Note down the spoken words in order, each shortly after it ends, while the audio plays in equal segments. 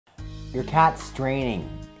Your cat's straining.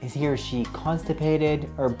 Is he or she constipated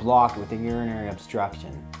or blocked with a urinary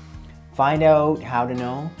obstruction? Find out how to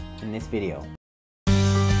know in this video.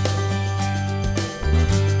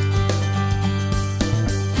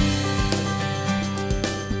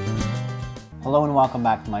 Hello and welcome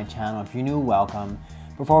back to my channel. If you're new, welcome.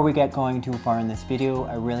 Before we get going too far in this video,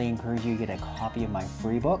 I really encourage you to get a copy of my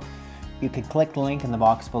free book. You can click the link in the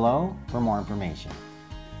box below for more information.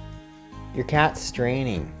 Your cat's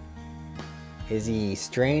straining. Is he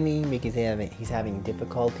straining because he's having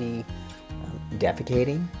difficulty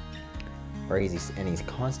defecating? Or he's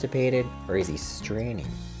constipated? Or is he straining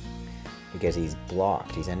because he's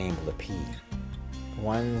blocked, he's unable to pee?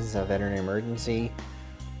 One's a veterinary emergency,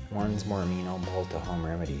 one's more amenable to home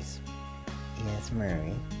remedies. Yes,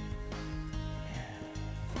 Murray.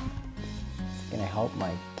 It's gonna help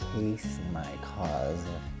my case and my cause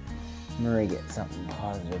if Murray gets something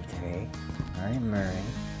positive today. Alright, Murray.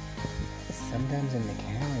 Sometimes when the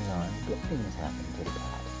camera's on, good things happen to the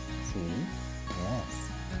cat. See? Yes.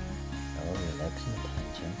 Oh, he likes some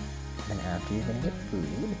attention. And after you're gonna get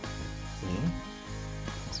food. See?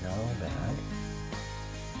 It's not all bad.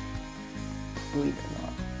 Believe it or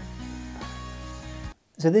not.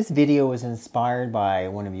 So this video was inspired by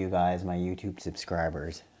one of you guys, my YouTube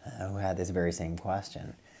subscribers, who had this very same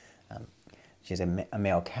question. She's a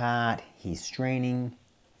male cat, he's straining,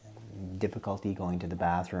 difficulty going to the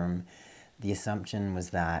bathroom. The assumption was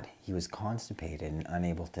that he was constipated and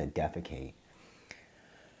unable to defecate.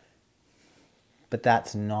 But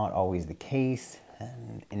that's not always the case,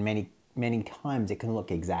 and many times it can look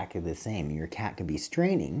exactly the same. Your cat could be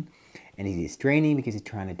straining, and is he straining because he's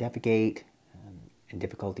trying to defecate, and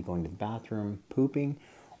difficulty going to the bathroom, pooping,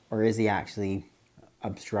 or is he actually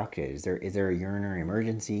obstructed? Is there a urinary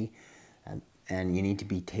emergency, and you need to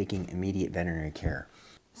be taking immediate veterinary care?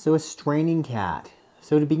 So a straining cat.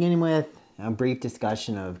 So to begin with, a brief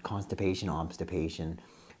discussion of constipation, obstipation,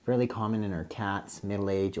 fairly common in our cats,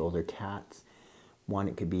 middle-aged, older cats. One,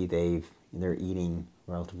 it could be they're eating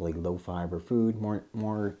relatively low-fiber food.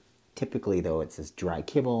 More typically, though, it's this dry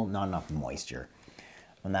kibble, not enough moisture.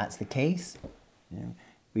 When that's the case,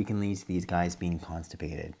 we can lead to these guys being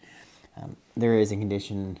constipated. There is a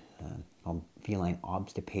condition called feline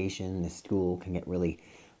obstipation. The stool can get really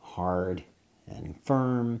hard and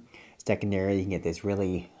firm. Secondarily, you can get this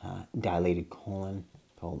really dilated colon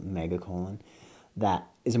called megacolon. That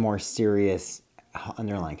is a more serious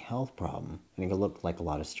underlying health problem, and it can look like a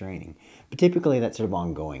lot of straining. But typically, that's sort of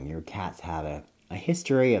ongoing. Your cats have a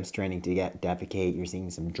history of straining to defecate. You're seeing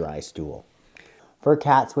some dry stool. For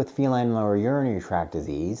cats with feline lower urinary tract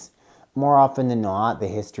disease, more often than not, the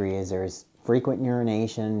history is there's frequent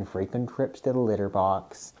urination, frequent trips to the litter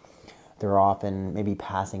box. They're often maybe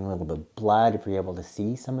passing a little bit of blood if you're able to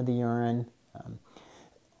see some of the urine.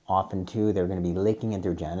 Often too, they're going to be licking at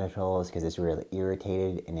their genitals because it's really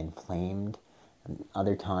irritated and inflamed. And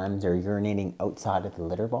other times they're urinating outside of the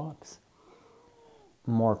litter box.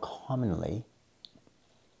 More commonly,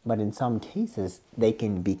 but in some cases, they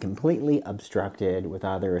can be completely obstructed with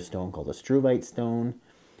either a stone called a struvite stone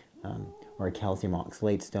or a calcium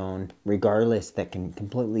oxalate stone. Regardless, that can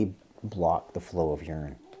completely block the flow of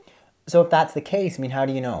urine. So if that's the case, I mean, how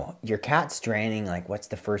do you know? Your cat's straining, like, what's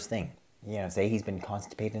the first thing? You know, say he's been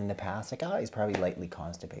constipated in the past, like, oh, he's probably lightly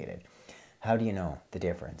constipated. How do you know the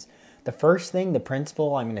difference? The first thing, the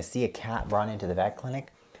principle, I'm going to see a cat brought into the vet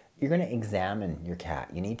clinic, you're going to examine your cat.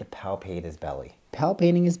 You need to palpate his belly.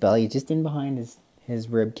 Palpating his belly, just in behind his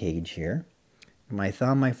rib cage here. My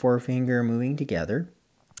thumb, my forefinger moving together.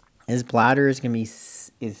 His bladder is going to be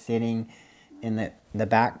sitting in the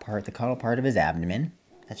back part, the caudal part of his abdomen.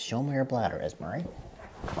 Let's show him where your bladder is, Murray.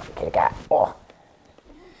 Come on, get a cat. Oh.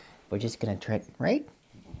 We're just going to try, right?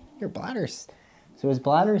 Your bladder's... So his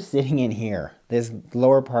bladder is sitting in here, this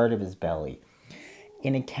lower part of his belly.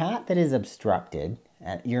 In a cat that is obstructed,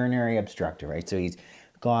 urinary obstructed, right? So he's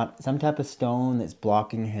got some type of stone that's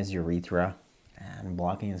blocking his urethra and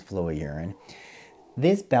blocking his flow of urine.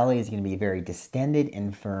 This belly is going to be very distended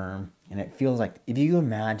and firm, and it feels like, if you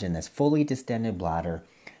imagine this fully distended bladder,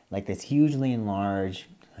 like this hugely enlarged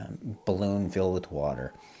balloon filled with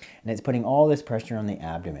water, and it's putting all this pressure on the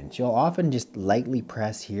abdomen. So you'll often just lightly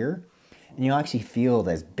press here, and you'll actually feel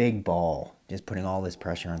this big ball just putting all this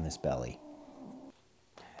pressure on this belly.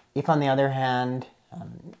 If, on the other hand,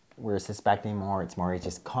 we're suspecting he's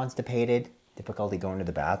just constipated, difficulty going to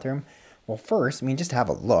the bathroom, well, first, I mean, just have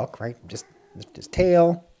a look, right? Just lift his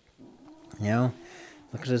tail, you know,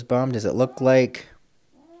 look at his bum. Does it look like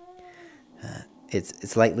it's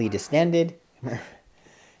slightly distended?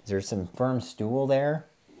 Is there some firm stool there?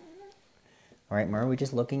 All right, Murray, we're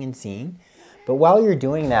just looking and seeing. But while you're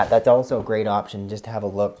doing that, that's also a great option just to have a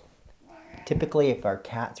look. Typically, if our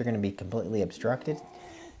cats are going to be completely obstructed,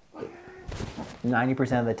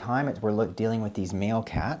 90% of the time we're dealing with these male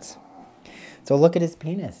cats. So look at his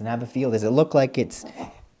penis and have a feel. Does it look like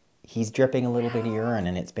he's dripping a little bit of urine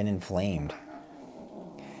and it's been inflamed?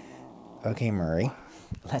 Okay, Murray,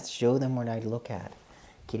 let's show them what I'd look at.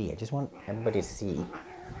 Kitty, I just want everybody to see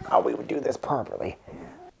how we would do this properly.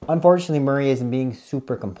 Unfortunately, Murray isn't being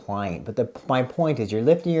super compliant, but my point is you're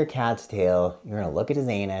lifting your cat's tail, you're going to look at his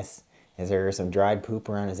anus. Is there some dried poop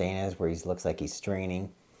around his anus where he looks like he's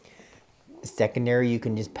straining? Secondary, you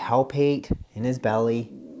can just palpate in his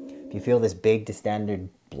belly. If you feel this big distended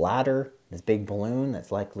bladder, this big balloon,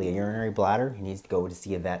 that's likely a urinary bladder. He needs to go to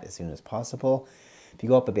see a vet as soon as possible. If you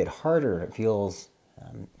go up a bit harder, it feels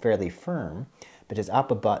fairly firm, but it's up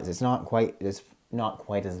above. It's not quite as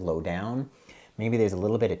low down. Maybe there's a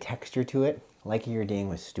little bit of texture to it, like you're dealing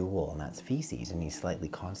with stool, and that's feces, and he's slightly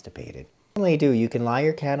constipated. You can lie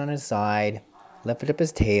your cat on his side, lift up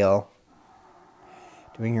his tail,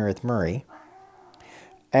 doing here with Murray,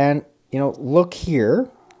 and look here.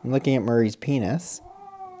 I'm looking at Murray's penis,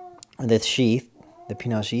 the sheath, the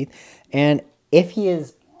penile sheath, and if he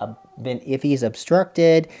is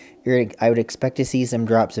obstructed, I would expect to see some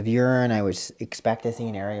drops of urine. I would expect to see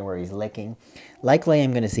an area where he's licking. Likely,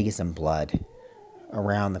 I'm going to see some blood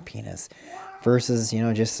around the penis, versus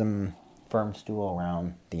just some firm stool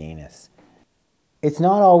around the anus. It's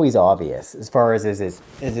not always obvious as far as is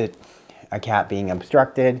it a cat being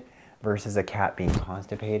obstructed versus a cat being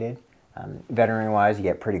constipated. Veterinary-wise, you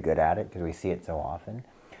get pretty good at it because we see it so often.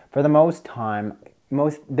 For the most time,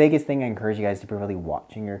 biggest thing I encourage you guys to be really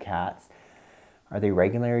watching your cats. Are they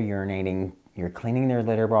regularly urinating? You're cleaning their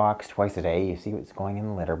litter box twice a day. You see what's going in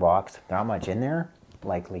the litter box. There's not much in there.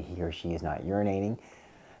 Likely he or she is not urinating.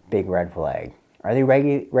 Big red flag. Are they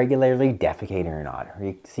regularly defecating or not? Are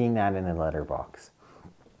you seeing that in the litter box?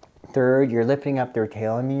 Third, you're lifting up their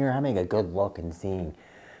tail. I mean, you're having a good look and seeing.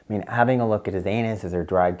 Having a look at his anus. Is there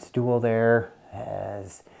dried stool there?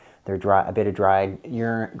 Is there a bit of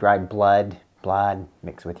dried blood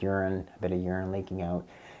mixed with urine, a bit of urine leaking out,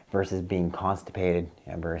 versus being constipated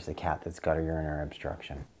versus a cat that's got a urinary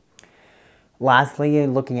obstruction. Lastly,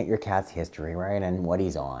 looking at your cat's history, right, and what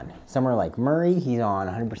he's on. Somewhere like Murray, he's on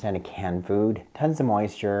 100% of canned food, tons of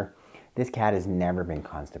moisture. This cat has never been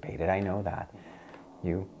constipated. I know that.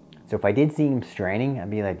 So if I did see him straining,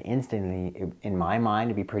 I'd be like instantly, in my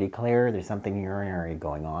mind, it'd be pretty clear there's something urinary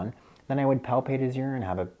going on. Then I would palpate his urine,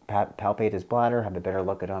 palpate his bladder, have a better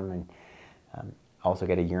look at him, and also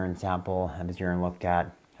get a urine sample, have his urine looked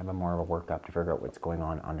at, have a more of a workup to figure out what's going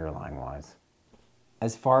on underlying-wise.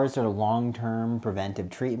 As far as sort of long-term preventive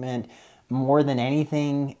treatment, more than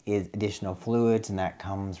anything is additional fluids, and that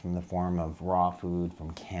comes from the form of raw food, from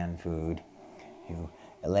canned food,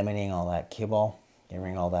 eliminating all that kibble, getting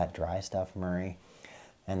rid of all that dry stuff, Murray.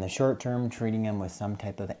 And the short term, treating him with some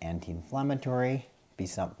type of anti-inflammatory, be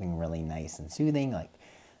something really nice and soothing, like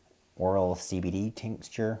oral CBD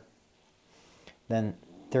tincture. Then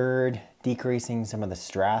third, decreasing some of the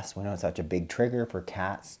stress. We know it's such a big trigger for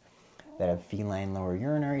cats that have feline lower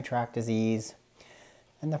urinary tract disease.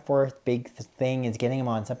 And the fourth big thing is getting them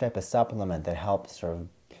on some type of supplement that helps sort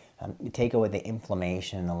of take away the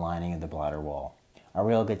inflammation in the lining of the bladder wall. A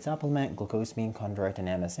real good supplement, glucosamine, chondroitin,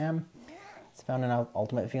 and MSM. It's found in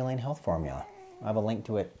Ultimate Feline Health Formula. I have a link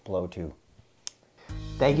to it below too.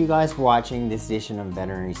 Thank you guys for watching this edition of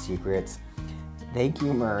Veterinary Secrets. Thank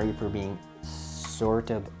you, Murray, for being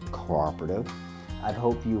sort of cooperative. I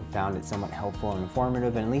hope you found it somewhat helpful and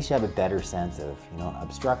informative, and at least you have a better sense of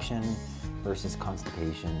obstruction versus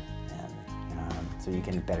constipation, and so you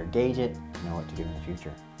can better gauge it, know what to do in the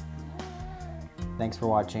future. Thanks for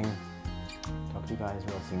watching. Talk to you guys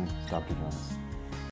real soon. Stop doing this.